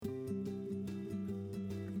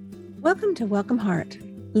Welcome to Welcome Heart,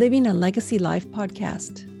 Living a Legacy Life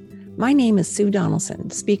podcast. My name is Sue Donaldson,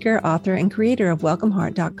 speaker, author, and creator of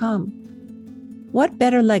WelcomeHeart.com. What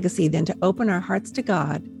better legacy than to open our hearts to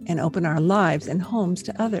God and open our lives and homes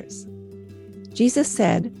to others? Jesus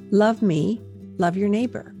said, "Love me, love your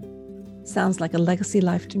neighbor." Sounds like a legacy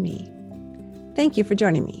life to me. Thank you for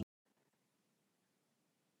joining me.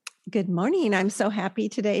 Good morning. I'm so happy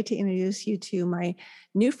today to introduce you to my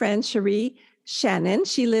new friend, Cherie Shannon.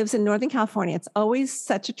 She lives in Northern California. It's always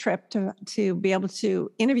such a trip to be able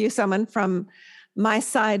to interview someone from my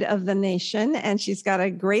side of the nation. And she's got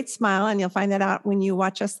a great smile, and you'll find that out when you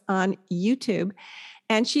watch us on YouTube.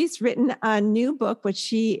 And she's written a new book, which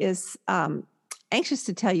she is anxious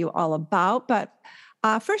to tell you all about. But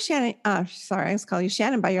first, Shannon, sorry, I was calling you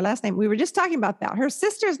Shannon by your last name. We were just talking about that. Her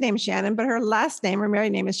sister's name is Shannon, but her last name, her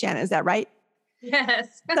married name is Shannon. Is that right?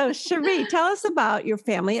 Yes. So Cherie, tell us about your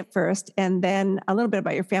family at first, and then a little bit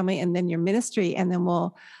about your family and then your ministry. And then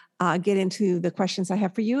we'll get into the questions I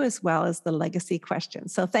have for you as well as the legacy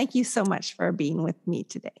questions. So thank you so much for being with me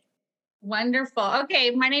today. Wonderful. Okay.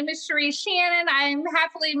 My name is Cherie Shannon. I'm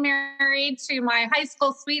happily married to my high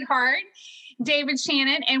school sweetheart, David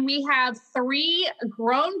Shannon, and we have 3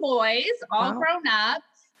 grown boys, all grown up.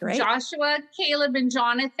 Great. Joshua, Caleb, and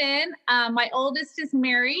Jonathan. My oldest is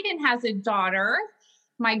married and has a daughter.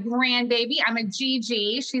 My grandbaby, I'm a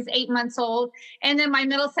Gigi. She's 8 months old. And then my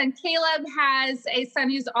middle son, Caleb, has a son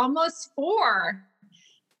who's almost 4.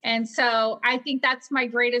 And so I think that's my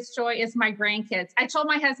greatest joy is my grandkids. I told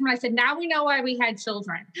my husband, I said, now we know why we had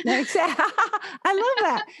children. Exactly. I love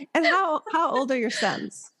that. And how old are your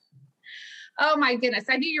sons? Oh my goodness.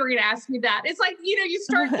 I knew you were going to ask me that. It's like, you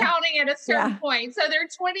start counting at a certain point. So they're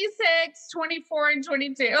 26, 24, and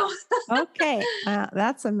 22. Okay.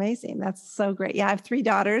 That's amazing. That's so great. Yeah. I have 3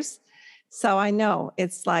 daughters. So I know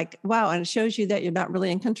it's like, wow. And it shows you that you're not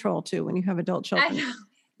really in control too when you have adult children.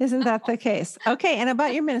 Isn't that the case? Okay. And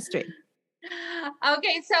about your ministry?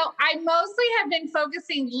 Okay, so I mostly have been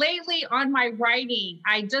focusing lately on my writing.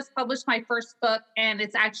 I just published my first book, and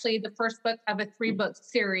it's actually the first book of a 3-book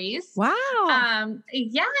series. Wow.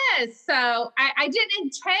 Yes. So I didn't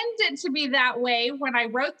intend it to be that way when I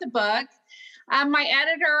wrote the book. My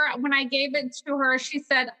editor, when I gave it to her, she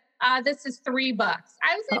said, this is 3 books.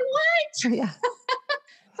 I was like, what? Yeah.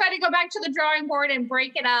 So I had to go back to the drawing board and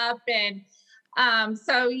break it up. And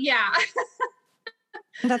so, yeah.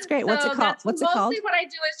 That's great. What's it called? What's it called? Mostly what I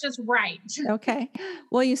do is just write. Okay.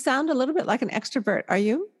 Well, you sound a little bit like an extrovert. Are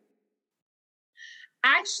you?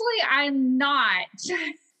 Actually, I'm not.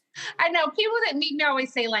 I know people that meet me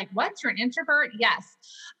always say like, what, you're an introvert? Yes.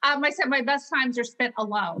 I said my best times are spent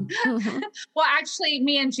alone. Mm-hmm. Well, actually,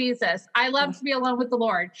 me and Jesus. I love to be alone with the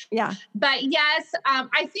Lord. Yeah. But yes,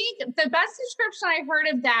 I think the best description I heard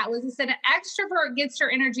of that was it said an extrovert gets your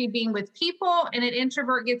energy being with people and an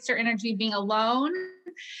introvert gets your energy being alone.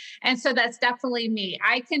 And so that's definitely me.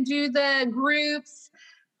 I can do the groups,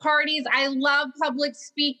 parties. I love public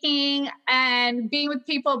speaking and being with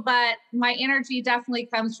people, but my energy definitely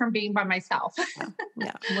comes from being by myself.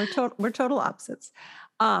 Yeah. We're total opposites.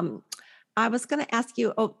 I was going to ask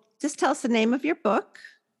you, just tell us the name of your book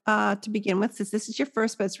to begin with, since this is your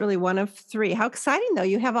first, but it's really one of 3. How exciting, though.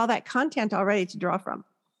 You have all that content already to draw from.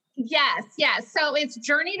 Yes. So it's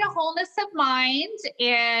Journey to Wholeness of Mind.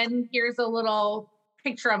 And here's a little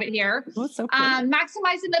picture of it here. Oh, so pretty.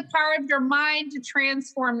 Maximizing the power of your mind to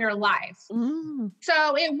transform your life. Mm.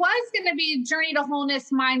 So it was going to be Journey to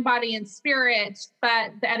Wholeness, Mind, Body, and Spirit,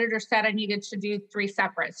 but the editor said I needed to do 3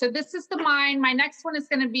 separate. So this is the mind. My next one is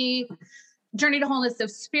going to be Journey to Wholeness of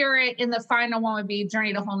Spirit, and the final one would be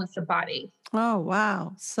Journey to Wholeness of Body. Oh,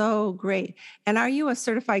 wow. So great. And are you a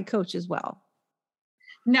certified coach as well?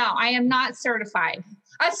 No, I am not certified.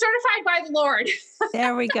 I'm certified by the Lord.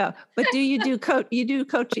 There we go. But do you do you do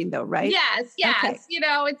coaching though, right? Yes. Okay.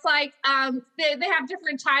 It's like they have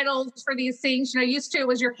different titles for these things. Used to it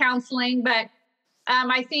was your counseling, but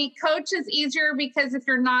I think coach is easier because if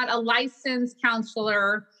you're not a licensed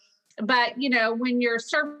counselor, but when you're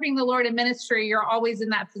serving the Lord in ministry, you're always in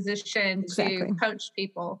that position to coach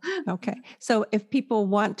people. Okay. So if people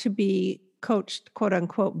want to be coached, quote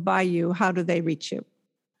unquote, by you, how do they reach you?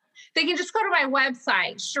 They can just go to my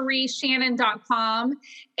website, CherieShannon.com,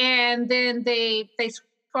 and then they scroll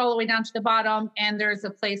all the way down to the bottom, and there's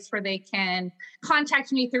a place where they can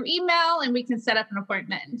contact me through email, and we can set up an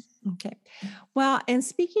appointment. Okay. Well, and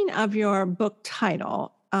speaking of your book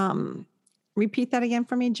title, repeat that again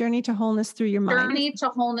for me, Journey to Wholeness Through Your Mind. Journey to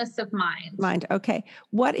Wholeness of Mind. Mind, okay.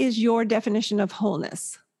 What is your definition of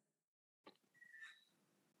wholeness?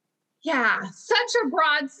 Yeah, such a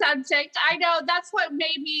broad subject. I know that's what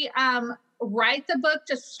made me write the book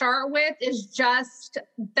to start with is just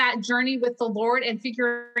that journey with the Lord and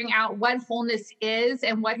figuring out what wholeness is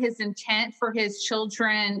and what his intent for his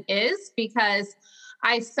children is. Because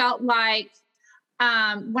I felt like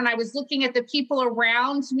when I was looking at the people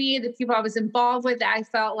around me, the people I was involved with, I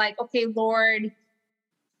felt like, okay, Lord,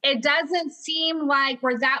 it doesn't seem like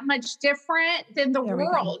we're that much different than the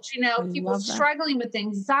world. You know, people struggling with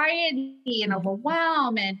anxiety and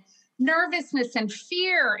overwhelm and nervousness and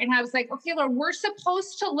fear. And I was like, okay, Lord, we're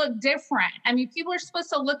supposed to look different. I mean, people are supposed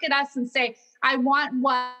to look at us and say, I want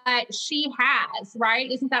what she has,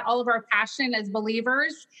 right? Isn't that all of our passion as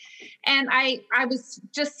believers? And I was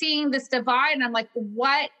just seeing this divide, and I'm like,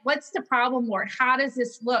 what's the problem, Lord? How does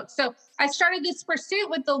this look? So I started this pursuit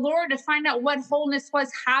with the Lord to find out what wholeness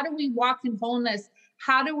was. How do we walk in wholeness?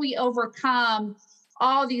 How do we overcome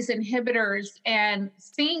all these inhibitors and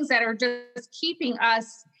things that are just keeping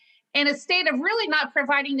us in a state of really not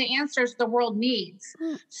providing the answers the world needs?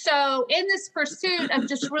 So in this pursuit of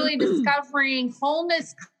just really discovering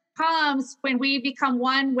wholeness comes when we become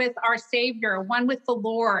one with our Savior, one with the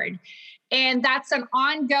Lord. And that's an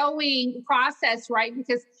ongoing process, right?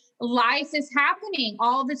 Because life is happening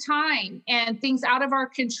all the time and things out of our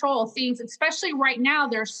control, things, especially right now,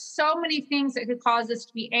 there's so many things that could cause us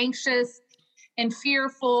to be anxious and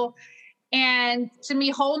fearful. And to me,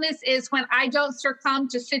 wholeness is when I don't succumb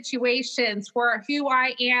to situations where who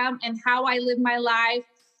I am and how I live my life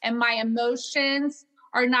and my emotions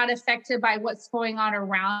are not affected by what's going on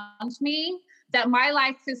around me, that my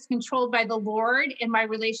life is controlled by the Lord and my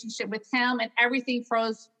relationship with him, and everything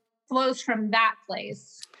flows from that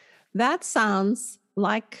place. That sounds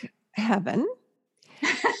like heaven.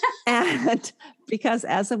 And because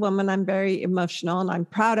as a woman, I'm very emotional and I'm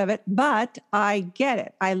proud of it, but I get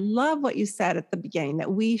it. I love what you said at the beginning,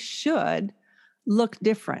 that we should look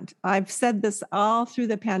different. I've said this all through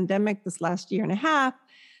the pandemic this last year and a half,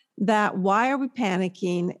 that why are we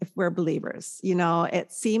panicking if we're believers? You know,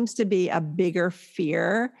 it seems to be a bigger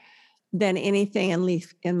fear than anything, at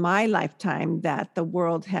least in my lifetime, that the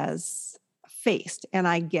world has faced. And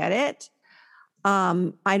I get it.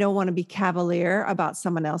 I don't want to be cavalier about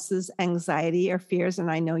someone else's anxiety or fears, and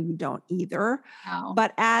I know you don't either. No.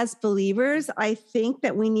 But as believers, I think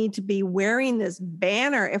that we need to be wearing this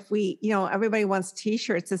banner. If we, you know, everybody wants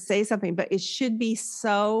t-shirts to say something, but it should be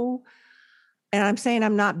so, and I'm saying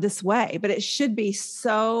I'm not this way, but it should be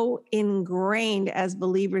so ingrained as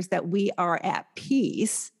believers that we are at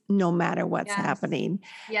peace no matter what's happening.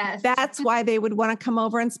 Yes. That's why they would want to come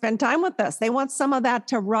over and spend time with us. They want some of that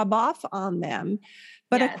to rub off on them.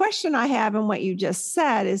 But a question I have in what you just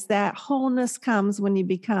said is that wholeness comes when you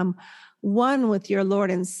become one with your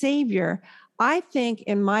Lord and Savior. I think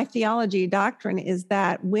in my theology doctrine is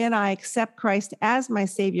that when I accept Christ as my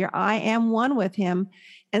Savior, I am one with him.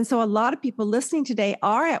 And so a lot of people listening today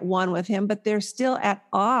are at one with him, but they're still at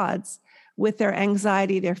odds with their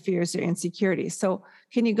anxiety, their fears, their insecurities. So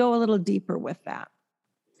can you go a little deeper with that?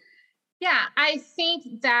 Yeah, I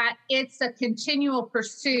think that it's a continual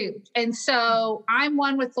pursuit. And so I'm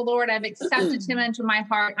one with the Lord. I've accepted him into my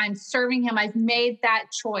heart. I'm serving him. I've made that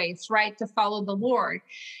choice, right, to follow the Lord.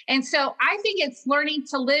 And so I think it's learning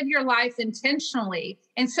to live your life intentionally.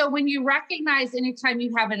 And so when you recognize anytime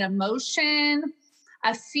you have an emotion,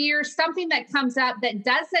 a fear, something that comes up that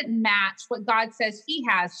doesn't match what God says he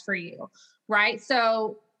has for you, right?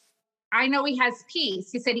 So I know he has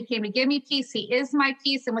peace. He said he came to give me peace. He is my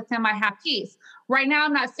peace, and with him I have peace. Right now,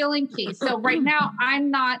 I'm not feeling peace. So right now,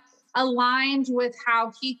 I'm not aligned with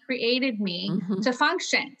how he created me to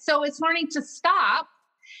function. So it's learning to stop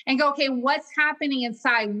and go, okay, what's happening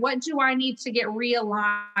inside? What do I need to get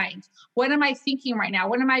realigned? What am I thinking right now?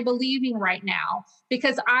 What am I believing right now?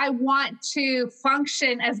 Because I want to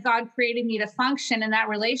function as God created me to function in that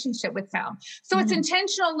relationship with him. So it's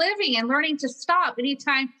intentional living and learning to stop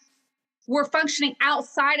anytime we're functioning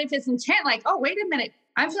outside of his intent. Like, oh, wait a minute,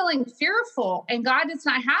 I'm feeling fearful, and God does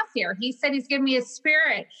not have fear. He said he's given me a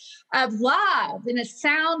spirit of love and a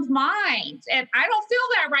sound mind. And I don't feel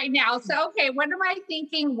that right now. So, okay, what am I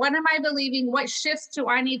thinking? What am I believing? What shifts do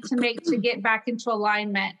I need to make to get back into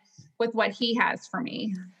alignment with what he has for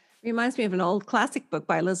me? Reminds me of an old classic book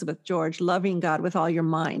by Elizabeth George, Loving God with All Your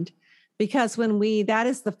Mind. Because that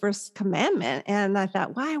is the first commandment. And I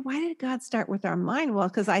thought, why did God start with our mind? Well,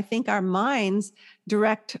 because I think our minds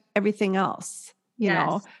direct everything else, you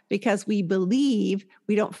know, because we believe,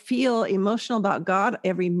 we don't feel emotional about God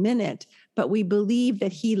every minute, but we believe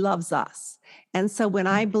that he loves us. And so when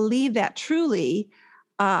I believe that truly,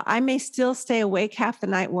 I may still stay awake half the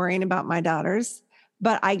night worrying about my daughters,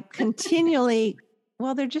 but I continually,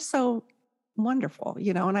 well, they're just so wonderful,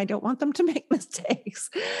 and I don't want them to make mistakes.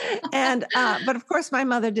 And, but of course, my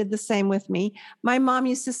mother did the same with me. My mom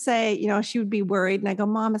used to say, she would be worried. And I go,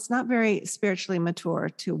 Mom, it's not very spiritually mature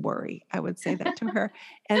to worry. I would say that to her.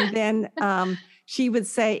 And then she would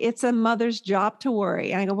say, it's a mother's job to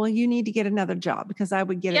worry. And I go, well, you need to get another job, because I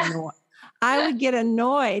would get Yeah. annoyed. I would get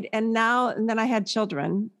annoyed. And then I had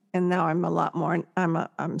children. And now I'm a lot more,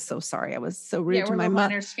 I'm so sorry. I was so rude to we're my a little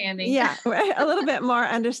mother. understanding. Yeah, right, a little bit more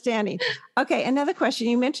understanding. Okay, another question.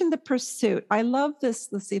 You mentioned the pursuit. I love this.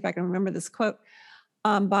 Let's see if I can remember this quote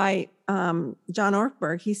by John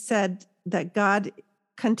Ortberg. He said that God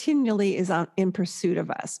continually is in pursuit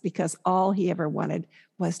of us because all he ever wanted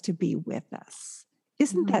was to be with us.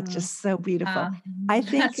 Isn't that just so beautiful? I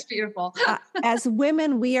think that's beautiful. As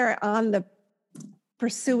women, we are on the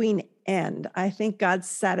pursuing end. I think God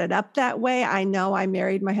set it up that way. I know I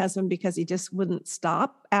married my husband because he just wouldn't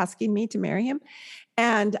stop asking me to marry him.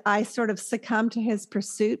 And I sort of succumbed to his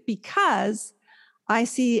pursuit because I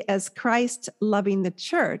see as Christ loving the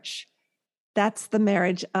church, that's the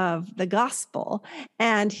marriage of the gospel.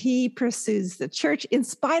 And he pursues the church in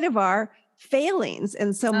spite of our failings.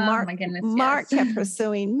 And so Mark kept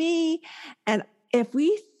pursuing me. And if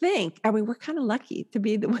we think, we're kind of lucky to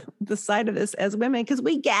be the side of this as women, because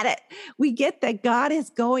we get it. We get that God is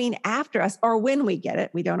going after us, or when we get it,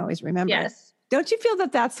 we don't always remember it. Don't you feel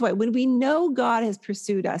that that's the way? When we know God has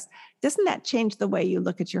pursued us, doesn't that change the way you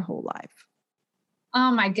look at your whole life?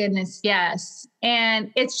 Oh my goodness, yes.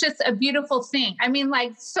 And it's just a beautiful thing. I mean,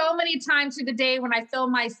 like so many times through the day when I feel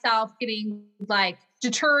myself getting like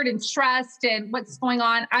deterred and stressed and what's going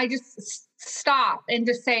on, I just stop and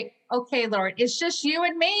just say, okay, Lord, it's just you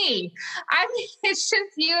and me. It's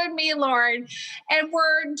just you and me, Lord. And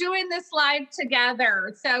we're doing this life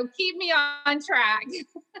together. So keep me on track.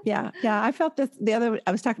 Yeah. I felt this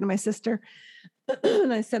I was talking to my sister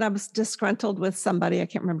and I said I was disgruntled with somebody. I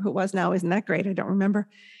can't remember who it was now. Isn't that great? I don't remember.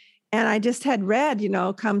 And I just had read,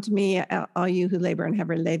 come to me, all you who labor and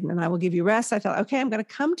heavy laden, and I will give you rest. I thought, okay, I'm going to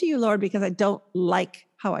come to you, Lord, because I don't like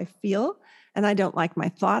how I feel and I don't like my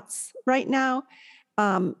thoughts right now.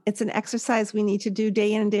 It's an exercise we need to do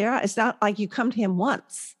day in and day out. It's not like you come to him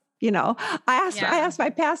once. I asked my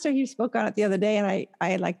pastor, he spoke on it the other day, and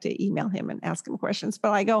I like to email him and ask him questions,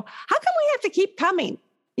 but I go, how come we have to keep coming?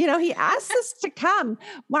 He asks us to come.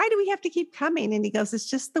 Why do we have to keep coming? And he goes, it's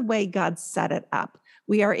just the way God set it up.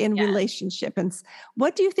 We are in relationship. And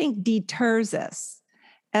what do you think deters us?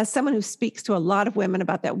 As someone who speaks to a lot of women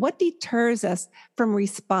about that, what deters us from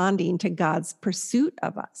responding to God's pursuit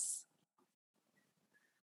of us?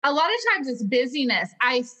 A lot of times it's busyness.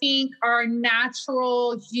 I think our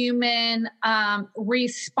natural human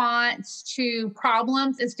response to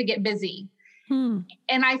problems is to get busy. And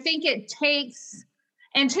I think it takes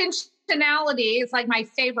intentionality, is like my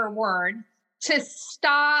favorite word, to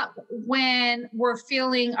stop when we're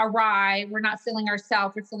feeling awry, we're not feeling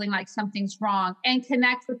ourselves, we're feeling like something's wrong, and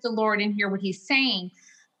connect with the Lord and hear what he's saying.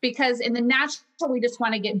 Because in the natural, we just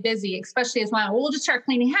want to get busy, especially as women. We'll just start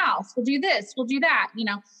cleaning house. We'll do this. We'll do that.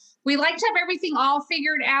 We like to have everything all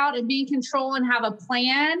figured out and be in control and have a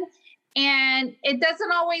plan. And it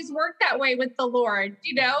doesn't always work that way with the Lord.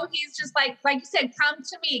 He's just like you said, come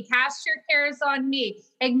to me, cast your cares on me,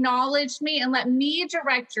 acknowledge me, and let me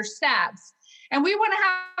direct your steps. And we want to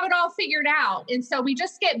have it all figured out. And so we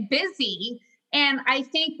just get busy. And I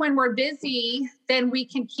think when we're busy, then we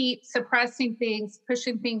can keep suppressing things,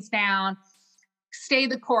 pushing things down, stay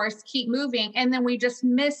the course, keep moving. And then we just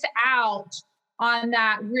miss out on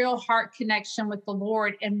that real heart connection with the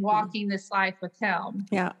Lord and walking this life with him.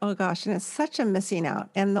 Yeah. Oh gosh. And it's such a missing out.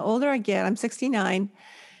 And the older I get, I'm 69.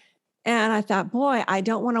 And I thought, boy, I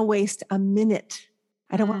don't want to waste a minute.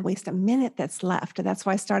 I don't want to waste a minute that's left. And that's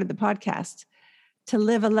why I started the podcast. To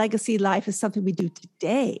live a legacy life is something we do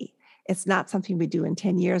today. It's not something we do in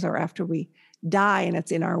 10 years or after we die and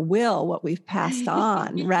it's in our will what we've passed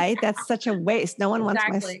on, right? That's such a waste. No one wants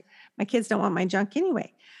my kids don't want my junk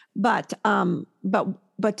anyway. But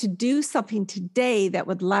to do something today that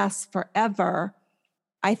would last forever,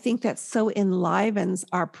 I think that so enlivens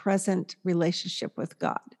our present relationship with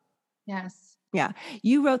God. Yes. Yeah.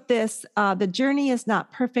 You wrote this, the journey is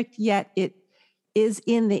not perfect yet. It is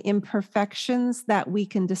in the imperfections that we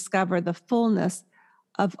can discover the fullness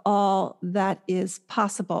of all that is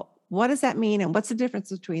possible. What does that mean? And what's the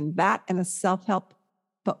difference between that and a self-help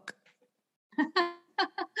book?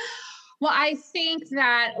 Well, I think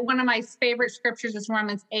that one of my favorite scriptures is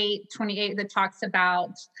Romans 8:28 that talks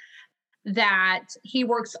about that he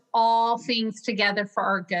works all things together for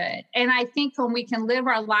our good. And I think when we can live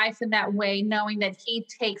our life in that way, knowing that he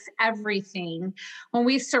takes everything, when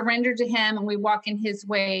we surrender to him and we walk in his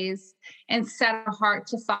ways and set our heart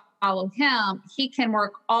to follow him, he can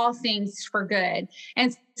work all things for good.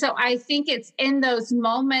 And so I think it's in those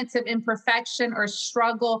moments of imperfection or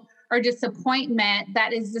struggle or disappointment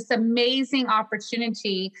that is this amazing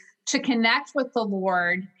opportunity to connect with the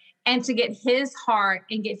Lord and to get his heart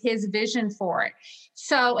and get his vision for it.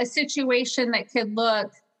 So a situation that could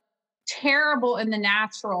look terrible in the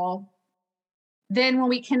natural, then when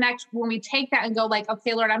we connect, when we take that and go like,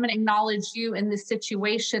 okay, Lord, I'm going to acknowledge you in this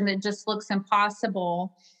situation that just looks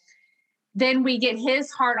impossible, then we get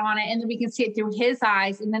his heart on it, and then we can see it through his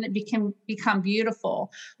eyes, and then it can become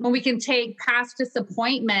beautiful. When we can take past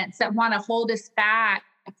disappointments that want to hold us back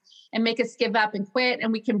and make us give up and quit,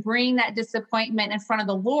 and we can bring that disappointment in front of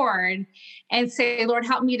the Lord and say, Lord,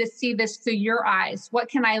 help me to see this through your eyes. What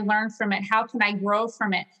can I learn from it? How can I grow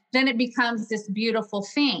from it? Then it becomes this beautiful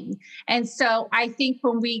thing. And so I think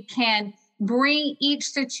when we can bring each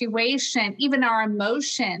situation, even our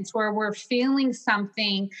emotions, where we're feeling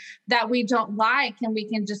something that we don't like, and we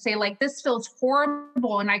can just say like, this feels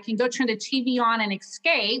horrible, and I can go turn the TV on and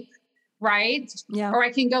escape, right? Yeah. Or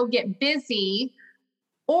I can go get busy,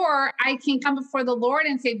 or I can come before the Lord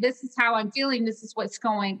and say, this is how I'm feeling. This is what's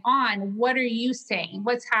going on. What are you saying?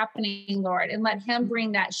 What's happening, Lord? And let him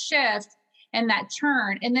bring that shift and that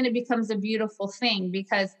turn. And then it becomes a beautiful thing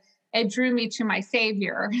because it drew me to my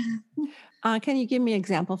Savior. Can you give me an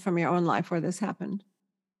example from your own life where this happened?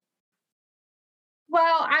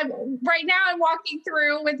 Well, right now I'm walking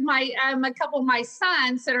through with my a couple of my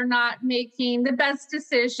sons that are not making the best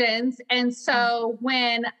decisions. And so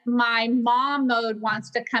when my mom mode wants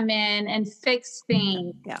to come in and fix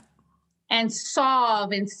things, Yeah. and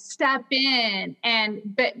solve and step in,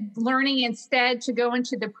 but learning instead to go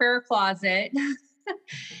into the prayer closet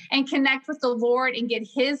and connect with the Lord and get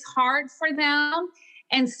his heart for them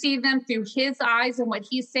and see them through his eyes and what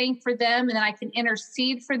he's saying for them. And then I can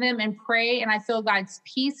intercede for them and pray. And I feel God's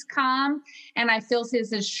peace come, and I feel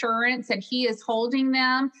his assurance that he is holding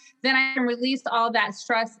them. Then I can release all that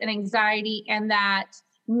stress and anxiety and that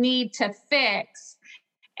need to fix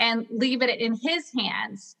and leave it in his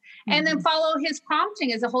hands. And then follow his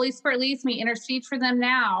prompting as the Holy Spirit leads me. Intercede for them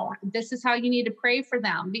now. This is how you need to pray for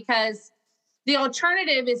them, because the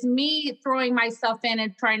alternative is me throwing myself in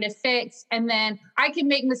and trying to fix, and then I can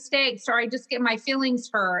make mistakes, or I just get my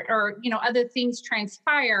feelings hurt, or, other things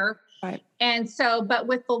transpire. Right. And so, but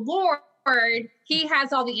with the Lord, he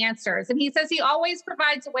has all the answers, and he says he always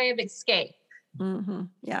provides a way of escape. Mm-hmm.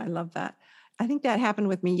 Yeah, I love that. I think that happened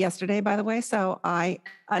with me yesterday, by the way. So I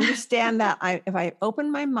understand that if I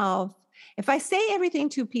open my mouth, if I say everything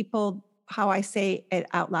to people how I say it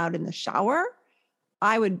out loud in the shower,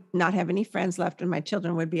 I would not have any friends left, and my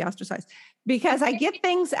children would be ostracized, because I get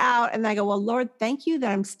things out and I go, well, Lord, thank you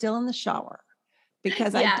that I'm still in the shower,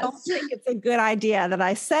 because I don't think it's a good idea that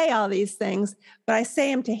I say all these things, but I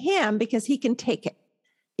say them to him because he can take it.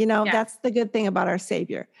 That's the good thing about our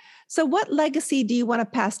Savior. So what legacy do you want to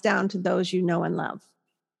pass down to those you know and love?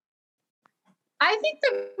 I think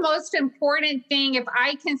the most important thing, if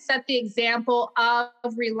I can set the example of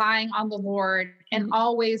relying on the Lord and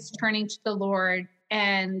always turning to the Lord,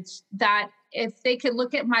 and that if they could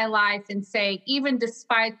look at my life and say, even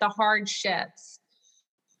despite the hardships,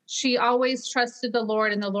 she always trusted the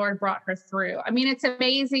Lord and the Lord brought her through. I mean, it's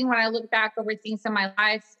amazing when I look back over things in my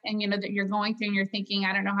life and, that you're going through and you're thinking,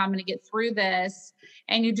 I don't know how I'm going to get through this.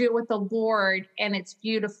 And you do it with the Lord, and it's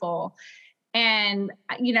beautiful. And,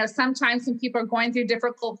 sometimes when people are going through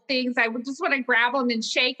difficult things, I would just want to grab them and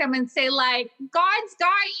shake them and say, like, God's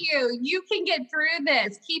got you. You can get through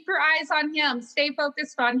this. Keep your eyes on him. Stay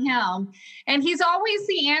focused on him. And he's always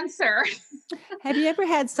the answer. Have you ever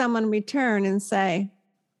had someone return and say,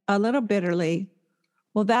 a little bitterly,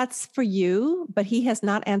 well, that's for you, but he has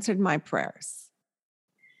not answered my prayers?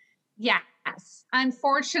 Yes.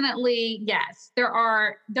 Unfortunately, yes. There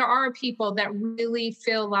are people that really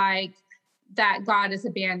feel like that God has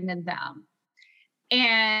abandoned them.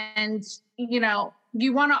 And,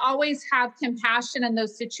 you want to always have compassion in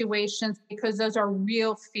those situations, because those are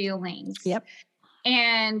real feelings. Yep.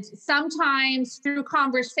 And sometimes through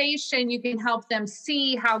conversation, you can help them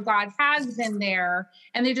see how God has been there,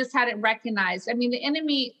 and they just hadn't recognized. I mean, the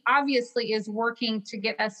enemy obviously is working to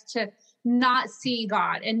get us to not see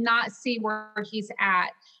God and not see where he's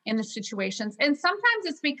at in the situations. And sometimes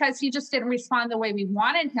it's because he just didn't respond the way we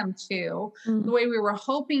wanted him to, the way we were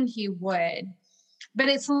hoping he would. But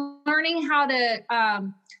it's learning how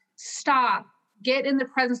to stop, get in the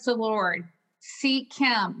presence of the Lord, Seek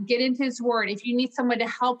him, get into his word. If you need someone to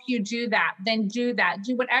help you do that, then do that.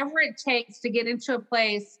 Do whatever it takes to get into a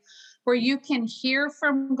place where you can hear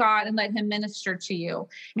from God and let him minister to you.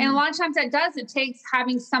 And a lot of times it takes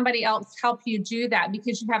having somebody else help you do that,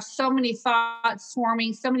 because you have so many thoughts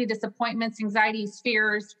swarming, so many disappointments, anxieties,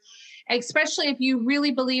 fears, especially if you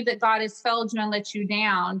really believe that God has failed you and let you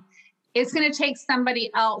down. It's going to take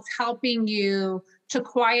somebody else helping you to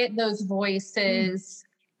quiet those voices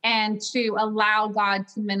and to allow God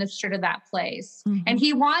to minister to that place. And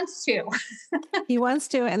he wants to. He wants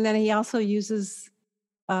to. And then he also uses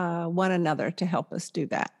one another to help us do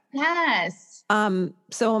that. Yes.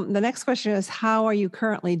 So the next question is, how are you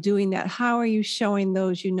currently doing that? How are you showing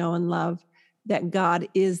those you know and love that God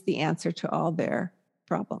is the answer to all their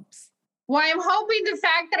problems? Well, I'm hoping the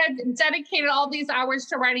fact that I've dedicated all these hours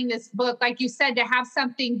to writing this book, like you said, to have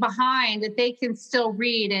something behind that they can still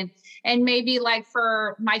read, and maybe like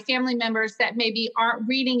for my family members that maybe aren't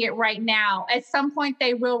reading it right now, at some point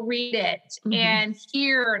they will read it and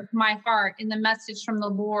hear my heart and the message from the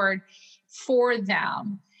Lord for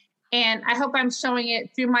them. And I hope I'm showing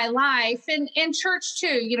it through my life and in church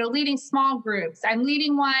too, leading small groups. I'm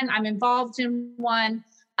leading one, I'm involved in one.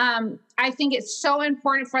 I think it's so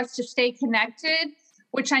important for us to stay connected,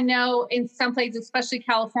 which I know in some places, especially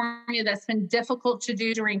California, that's been difficult to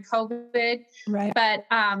do during COVID. Right. But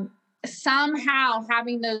somehow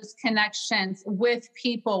having those connections with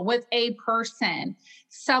people, with a person,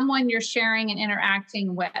 someone you're sharing and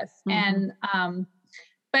interacting with. And I'm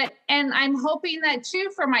hoping that too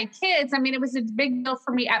for my kids. I mean, it was a big deal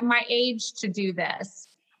for me at my age to do this.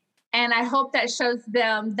 And I hope that shows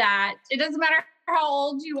them that it doesn't matter how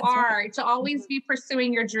old you are, to always be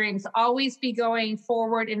pursuing your dreams, always be going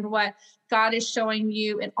forward in what God is showing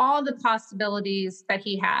you and all the possibilities that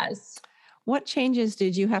he has. What changes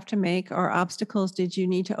did you have to make, or obstacles did you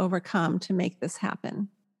need to overcome to make this happen?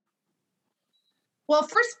 Well,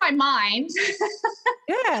 first, my mind.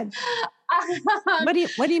 Good. What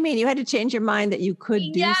do you mean? You had to change your mind that you could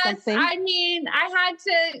do something? I mean, I had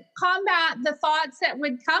to combat the thoughts that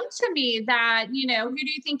would come to me that, who do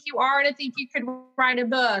you think you are to think you could write a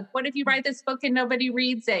book? What if you write this book and nobody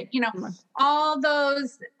reads it? All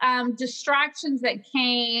those distractions that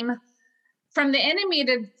came from the enemy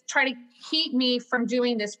to try to keep me from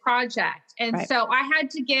doing this project. And so I had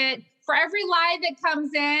to for every lie that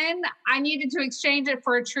comes in, I needed to exchange it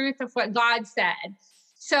for a truth of what God said.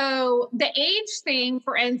 So the age thing,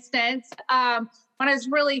 for instance, when I was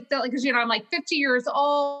really feeling, because, I'm like 50 years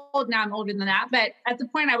old, now I'm older than that, but at the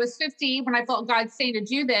point I was 50 when I felt God saying to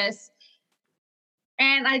do this.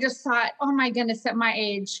 And I just thought, oh my goodness, at my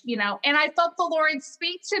age, and I felt the Lord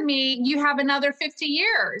speak to me, you have another 50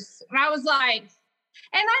 years. And I was like,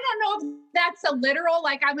 and I don't know if that's a literal,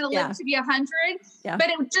 like I'm going to live to be 100, but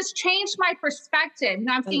it just changed my perspective. And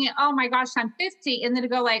I'm thinking, oh my gosh, I'm 50. And then to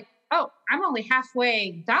go like, oh, I'm only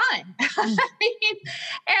halfway done. I mean,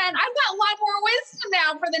 and I've got a lot more wisdom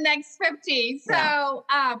now for the next 50. So,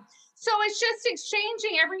 so it's just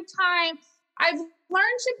exchanging every time. I've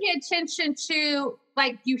learned to pay attention to,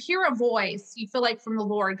 like, you hear a voice, you feel like from the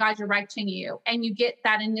Lord, God directing you, and you get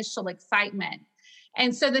that initial excitement.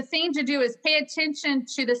 And so the thing to do is pay attention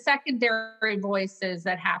to the secondary voices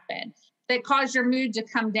that happen, that cause your mood to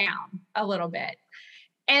come down a little bit.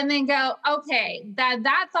 And then go, okay,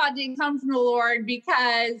 that thought didn't come from the Lord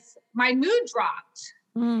because my mood dropped.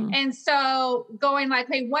 And so going like,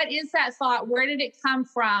 hey, what is that thought? Where did it come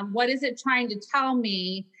from? What is it trying to tell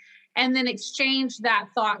me? And then exchange that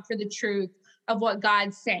thought for the truth of what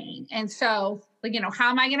God's saying. And so, like, how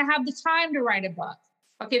am I going to have the time to write a book?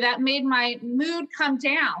 Okay, that made my mood come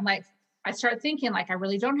down. Like, I start thinking, like, I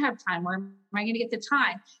really don't have time. Where am I going to get the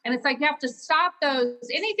time? And it's like, you have to stop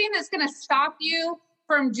anything that's going to stop you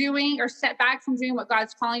from doing or set back from doing what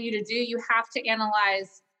God's calling you to do. You have to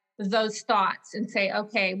analyze those thoughts and say,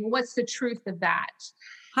 okay, well, what's the truth of that?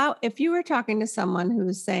 If you were talking to someone who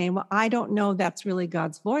was saying, well, I don't know, that's really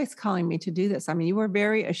God's voice calling me to do this. I mean, you were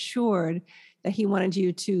very assured that he wanted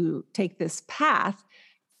you to take this path.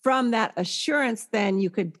 From that assurance, then you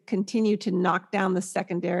could continue to knock down the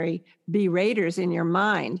secondary beraters in your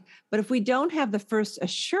mind. But if we don't have the first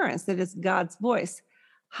assurance that it's God's voice,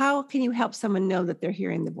 how can you help someone know that they're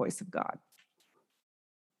hearing the voice of God?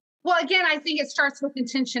 Well, again, I think it starts with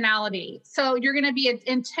intentionality. So you're going to be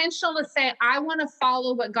intentional to say, I want to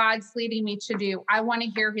follow what God's leading me to do. I want to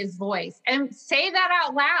hear his voice, and say that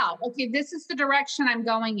out loud. Okay, this is the direction I'm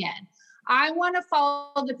going in. I want to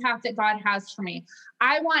follow the path that God has for me.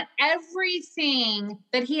 I want everything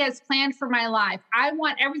that he has planned for my life. I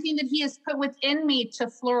want everything that he has put within me to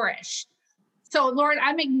flourish. So, Lord,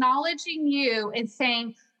 I'm acknowledging you and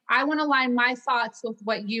saying, I want to align my thoughts with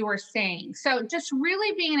what you are saying. So just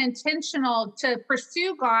really being intentional to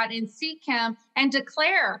pursue God and seek him and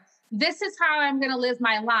declare, this is how I'm going to live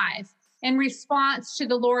my life in response to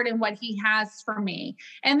the Lord and what he has for me.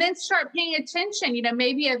 And then start paying attention.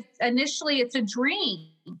 Maybe if initially it's a dream,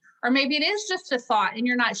 or maybe it is just a thought and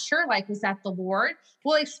you're not sure, like, was that the Lord?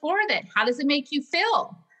 Well, explore that. How does it make you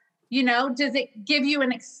feel? Does it give you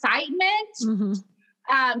an excitement? Mm-hmm.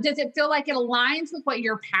 Does it feel like it aligns with what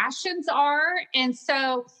your passions are? And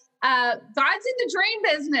so God's in the dream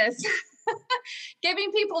business,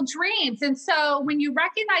 giving people dreams. And so when you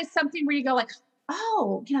recognize something where you go like,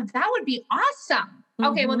 oh, that would be awesome. Mm-hmm.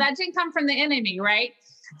 Okay, well, that didn't come from the enemy, right?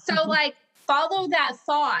 So like follow that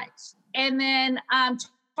thought and then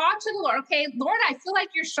talk to the Lord. Okay, Lord, I feel like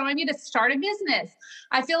you're showing me to start a business.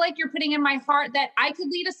 I feel like you're putting in my heart that I could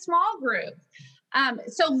lead a small group.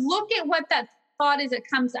 So look at what that thought is that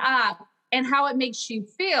comes up and how it makes you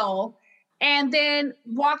feel, and then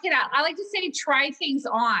walk it out. I like to say, try things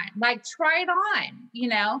on, like try it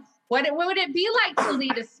on, what would it be like to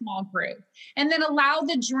lead a small group? And then allow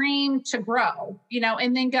the dream to grow,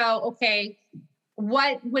 and then go, okay,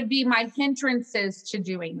 what would be my hindrances to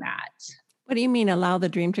doing that? What do you mean allow the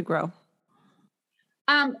dream to grow?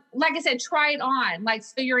 Like I said, try it on. Like,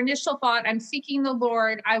 so your initial thought, I'm seeking the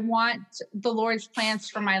Lord. I want the Lord's plans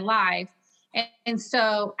for my life. And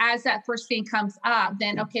so as that first thing comes up,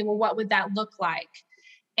 then, okay, well, what would that look like?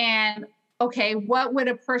 And okay, what would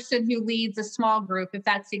a person who leads a small group, if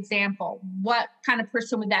that's the example, what kind of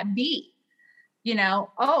person would that be?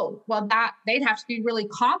 Oh, well, that they'd have to be really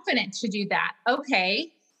confident to do that.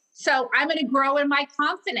 Okay. So I'm going to grow in my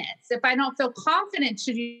confidence. If I don't feel confident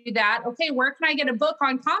to do that, okay, where can I get a book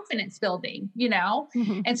on confidence building,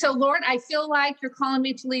 Mm-hmm. And so, Lord, I feel like you're calling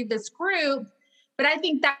me to lead this group, but I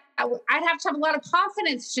think that I'd have to have a lot of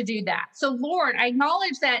confidence to do that. So, Lord, I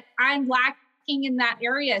acknowledge that I'm lacking in that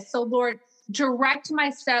area. So, Lord, direct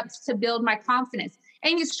my steps to build my confidence.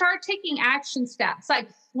 And you start taking action steps. Like,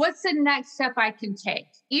 what's the next step I can take?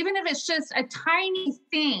 Even if it's just a tiny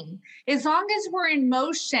thing, as long as we're in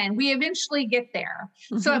motion, we eventually get there.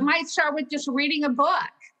 Mm-hmm. So it might start with just reading a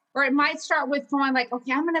book, or it might start with going like,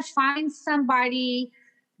 okay, I'm going to find somebody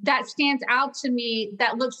that stands out to me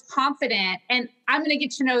that looks confident, and I'm going to get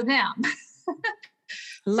to know them.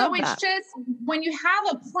 So it's just, when you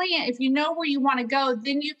have a plan, if you know where you want to go,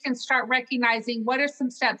 then you can start recognizing what are some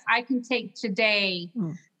steps I can take today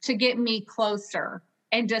to get me closer,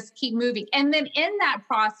 and just keep moving. And then in that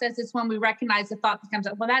process is when we recognize the thought that comes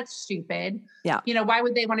up, well, that's stupid. Yeah. Why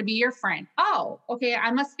would they want to be your friend? Oh, okay.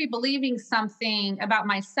 I must be believing something about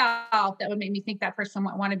myself that would make me think that person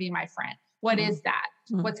would want to be my friend. What is that?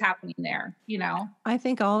 What's happening there? I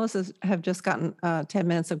think all of us have just gotten 10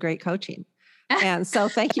 minutes of great coaching. And so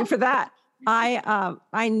thank you for that.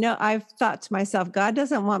 I know I've thought to myself, God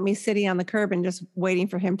doesn't want me sitting on the curb and just waiting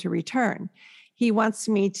for him to return. He wants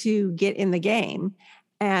me to get in the game.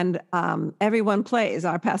 And everyone plays.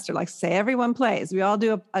 Our pastor likes to say, everyone plays. We all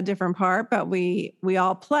do a different part, but we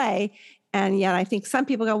all play. And yet I think some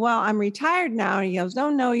people go, well, I'm retired now. And he goes,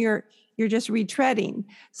 no, you're just retreading.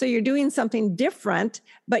 So you're doing something different,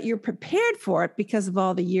 but you're prepared for it because of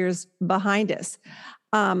all the years behind us.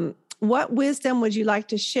 What wisdom would you like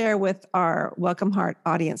to share with our Welcome Heart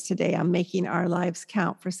audience today on making our lives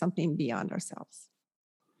count for something beyond ourselves?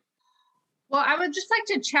 Well, I would just like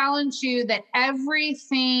to challenge you that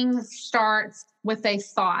everything starts with a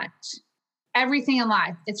thought. Everything in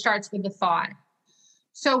life, it starts with a thought.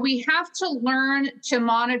 So we have to learn to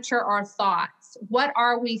monitor our thoughts. What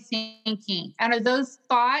are we thinking? And are those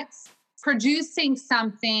thoughts producing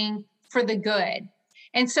something for the good?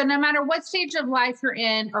 And so no matter what stage of life you're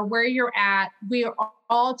in or where you're at, we are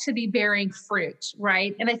all to be bearing fruit,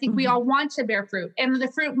 right? And I think we all want to bear fruit. And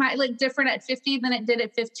the fruit might look different at 50 than it did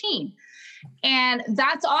at 15. And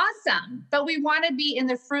that's awesome. But we want to be in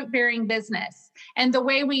the fruit-bearing business. And the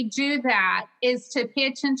way we do that is to pay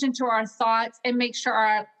attention to our thoughts and make sure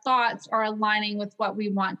our thoughts are aligning with what we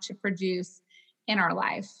want to produce in our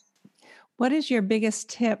life. What is your biggest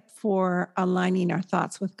tip for aligning our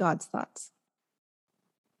thoughts with God's thoughts?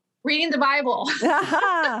 Reading the Bible. And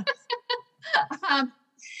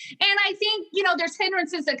I think, there's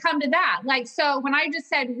hindrances that come to that. Like, so when I just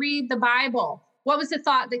said, read the Bible, what was the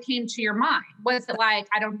thought that came to your mind? Was it like,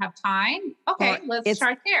 I don't have time? Okay, let's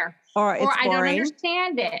start there. Or I don't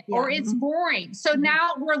understand it, or it's boring. So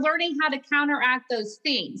now we're learning how to counteract those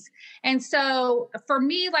things. And so for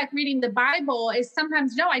me, like reading the Bible is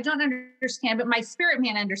sometimes, no, I don't understand, but my spirit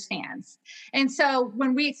man understands. And so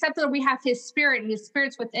when we accept that we have his spirit and his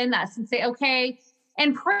spirit's within us and say, okay,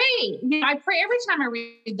 and pray. I pray every time I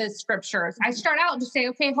read the scriptures. I start out to say,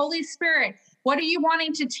 okay, Holy Spirit, what are you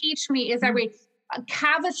wanting to teach me as I read?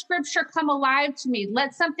 Have a scripture come alive to me.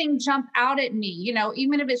 Let something jump out at me,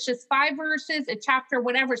 even if it's just 5 verses, a chapter,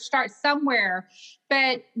 whatever, start somewhere,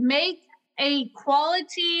 but make a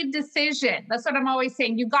quality decision. That's what I'm always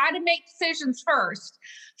saying. You got to make decisions first.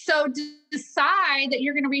 So decide that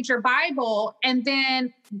you're going to read your Bible, and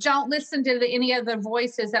then don't listen to any other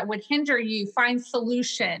voices that would hinder you. Find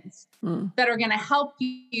solutions that are going to help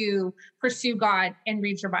you pursue God and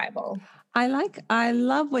read your Bible. I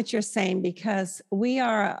love what you're saying, because we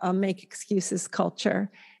are a make excuses culture,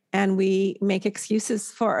 and we make excuses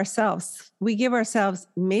for ourselves. We give ourselves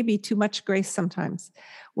maybe too much grace sometimes,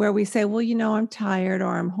 where we say, well, I'm tired,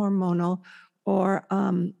 or I'm hormonal, or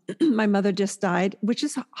my mother just died, which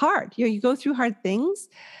is hard. You go through hard things,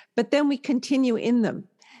 but then we continue in them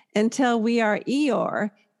until we are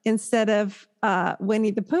Eeyore instead of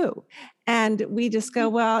Winnie the Pooh. And we just go,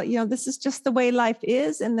 well, this is just the way life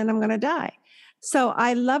is, and then I'm going to die. So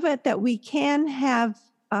I love it that we can have,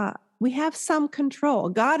 we have some control.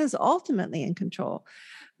 God is ultimately in control,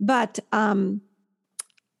 but I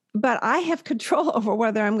have control over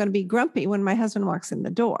whether I'm going to be grumpy when my husband walks in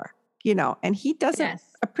the door, and he doesn't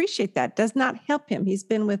appreciate that, does not help him. He's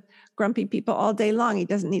been with grumpy people all day long. He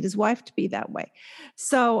doesn't need his wife to be that way.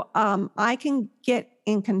 So I can get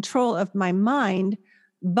in control of my mind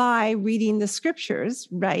by reading the scriptures,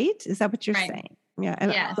 right? Is that what you're saying?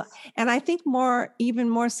 Yeah. And I think even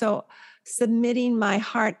more so, submitting my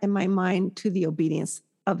heart and my mind to the obedience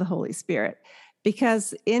of the Holy Spirit.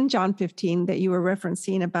 Because in John 15 that you were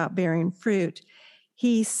referencing about bearing fruit,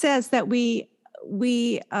 he says that we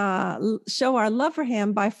show our love for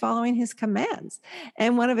him by following his commands.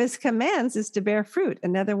 And one of his commands is to bear fruit.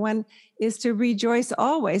 Another one is to rejoice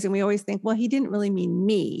always. And we always think, well, he didn't really mean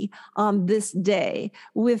me on this day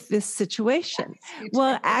with this situation.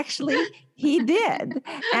 Well, actually, he did,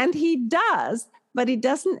 and he does, but he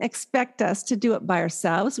doesn't expect us to do it by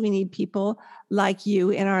ourselves. We need people like you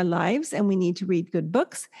in our lives, and we need to read good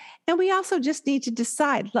books. And we also just need to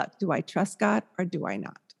decide, look, do I trust God or do I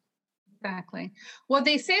not? Exactly. Well,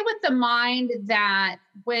 they say with the mind that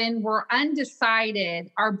when we're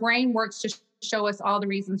undecided, our brain works to show us all the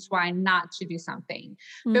reasons why not to do something.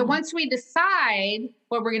 But once we decide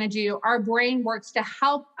what we're going to do, our brain works to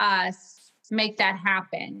help us make that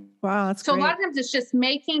happen. Wow, that's so great. A lot of times it's just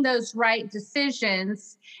making those right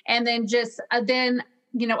decisions, and then just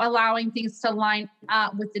allowing things to line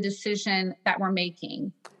up with the decision that we're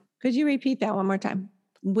making. Could you repeat that one more time?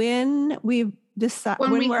 When we're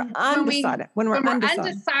undecided,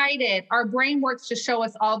 our brain works to show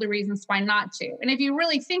us all the reasons why not to. And if you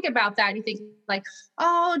really think about that, you think like,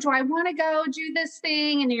 oh, do I want to go do this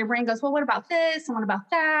thing? And your brain goes, well, what about this? And what about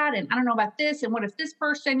that? And I don't know about this. And what if this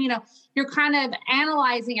person, you're kind of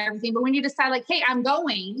analyzing everything. But when you decide like, hey, I'm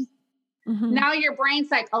going, now your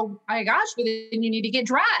brain's like, oh my gosh, but then you need to get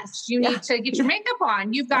dressed. You need to get your makeup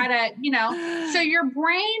on. You've got to, so your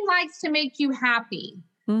brain likes to make you happy.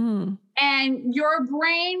 And your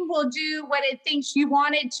brain will do what it thinks you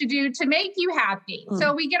want it to do to make you happy.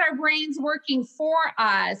 So we get our brains working for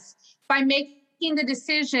us by making the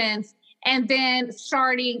decisions and then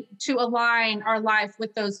starting to align our life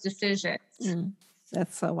with those decisions.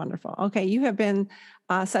 That's so wonderful. Okay. You have been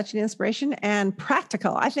such an inspiration and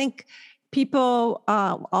practical. I think people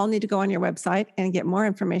all need to go on your website and get more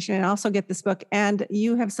information, and also get this book. And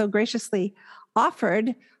you have so graciously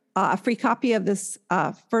offered a free copy of this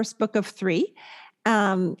first book of 3.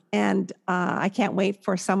 And I can't wait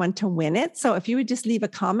for someone to win it. So if you would just leave a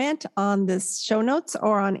comment on this show notes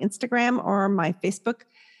or on Instagram or my Facebook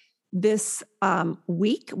this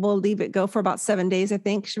week, we'll leave it go for about 7 days, I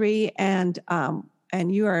think, Cherie. And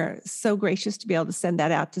you are so gracious to be able to send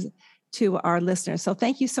that out to our listeners. So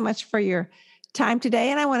thank you so much for your time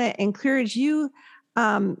today. And I want to encourage you,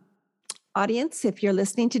 audience, if you're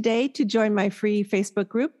listening today, to join my free Facebook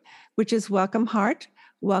group, which is Welcome Heart,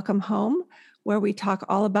 Welcome Home, where we talk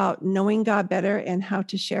all about knowing God better and how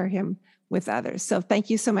to share him with others. So thank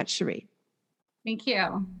you so much, Cherie. Thank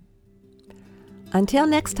you. Until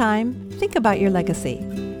next time, think about your legacy,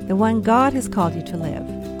 the one God has called you to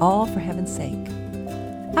live, all for heaven's sake.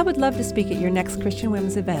 I would love to speak at your next Christian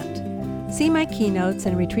Women's event. See my keynotes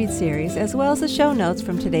and retreat series, as well as the show notes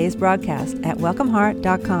from today's broadcast at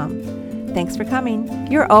welcomeheart.com. Thanks for coming.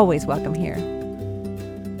 You're always welcome here.